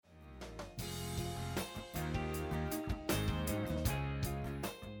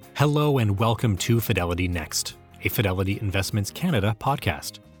Hello and welcome to Fidelity Next, a Fidelity Investments Canada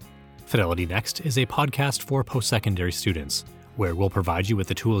podcast. Fidelity Next is a podcast for post-secondary students, where we'll provide you with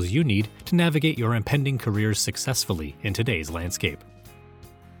the tools you need to navigate your impending careers successfully in today's landscape.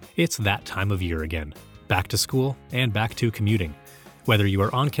 It's that time of year again, back to school and back to commuting. Whether you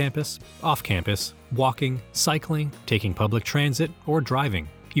are on campus, off campus, walking, cycling, taking public transit, or driving,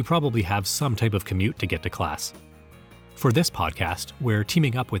 you probably have some type of commute to get to class. For this podcast, we're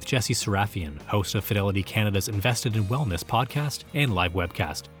teaming up with Jesse Serafian, host of Fidelity Canada's Invested in Wellness podcast and live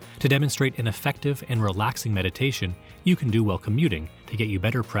webcast, to demonstrate an effective and relaxing meditation you can do while commuting to get you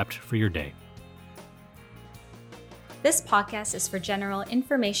better prepped for your day. This podcast is for general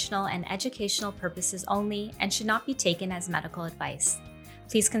informational and educational purposes only and should not be taken as medical advice.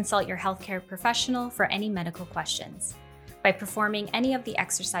 Please consult your healthcare professional for any medical questions. By performing any of the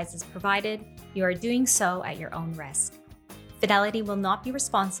exercises provided, you are doing so at your own risk. Fidelity will not be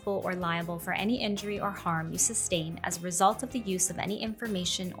responsible or liable for any injury or harm you sustain as a result of the use of any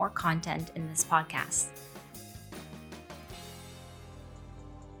information or content in this podcast.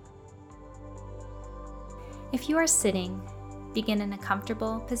 If you are sitting, begin in a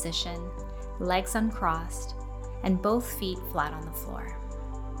comfortable position, legs uncrossed, and both feet flat on the floor.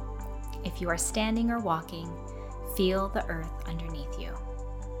 If you are standing or walking, feel the earth underneath you.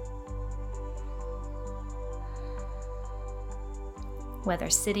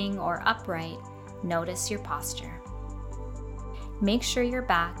 Whether sitting or upright, notice your posture. Make sure your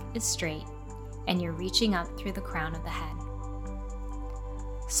back is straight and you're reaching up through the crown of the head.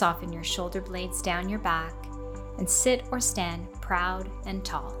 Soften your shoulder blades down your back and sit or stand proud and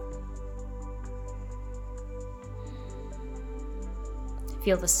tall.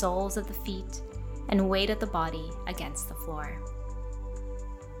 Feel the soles of the feet and weight of the body against the floor.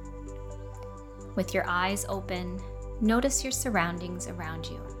 With your eyes open, notice your surroundings around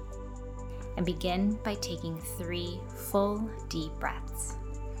you and begin by taking 3 full, deep breaths.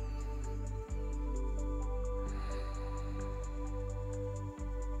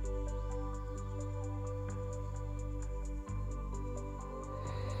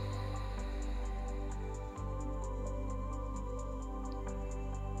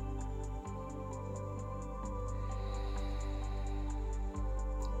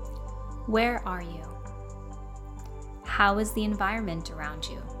 Where are you? How is the environment around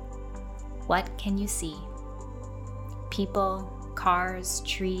you? What can you see? People, cars,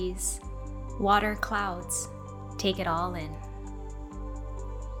 trees, water, clouds. Take it all in.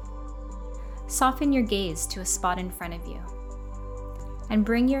 Soften your gaze to a spot in front of you and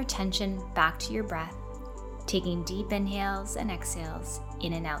bring your attention back to your breath, taking deep inhales and exhales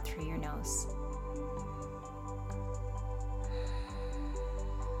in and out through your nose.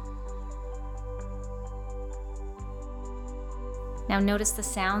 Now notice the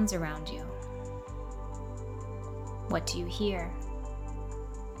sounds around you. What do you hear?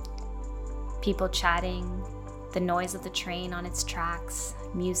 People chatting, the noise of the train on its tracks,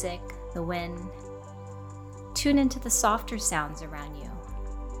 music, the wind. Tune into the softer sounds around you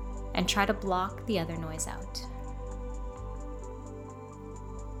and try to block the other noise out.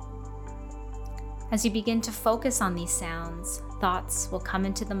 As you begin to focus on these sounds, thoughts will come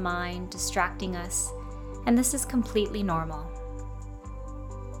into the mind, distracting us, and this is completely normal.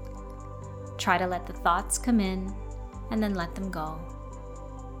 Try to let the thoughts come in and then let them go,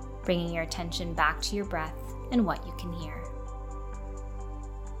 bringing your attention back to your breath and what you can hear.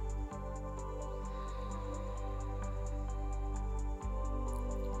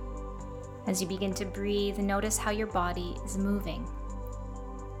 As you begin to breathe, notice how your body is moving.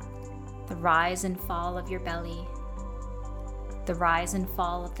 The rise and fall of your belly, the rise and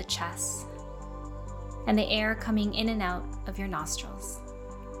fall of the chest, and the air coming in and out of your nostrils.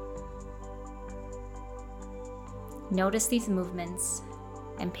 Notice these movements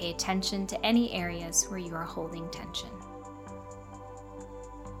and pay attention to any areas where you are holding tension.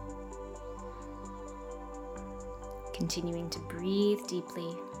 Continuing to breathe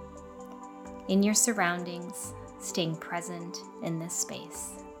deeply in your surroundings, staying present in this space.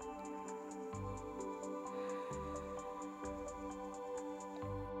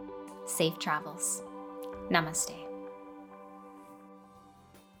 Safe travels. Namaste.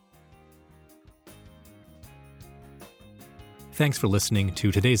 Thanks for listening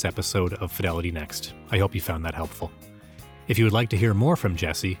to today's episode of Fidelity Next. I hope you found that helpful. If you would like to hear more from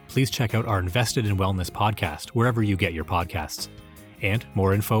Jesse, please check out our Invested in Wellness podcast wherever you get your podcasts. And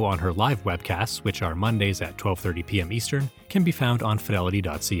more info on her live webcasts, which are Mondays at 12:30 p.m. Eastern, can be found on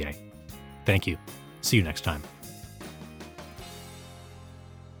fidelity.ca. Thank you. See you next time.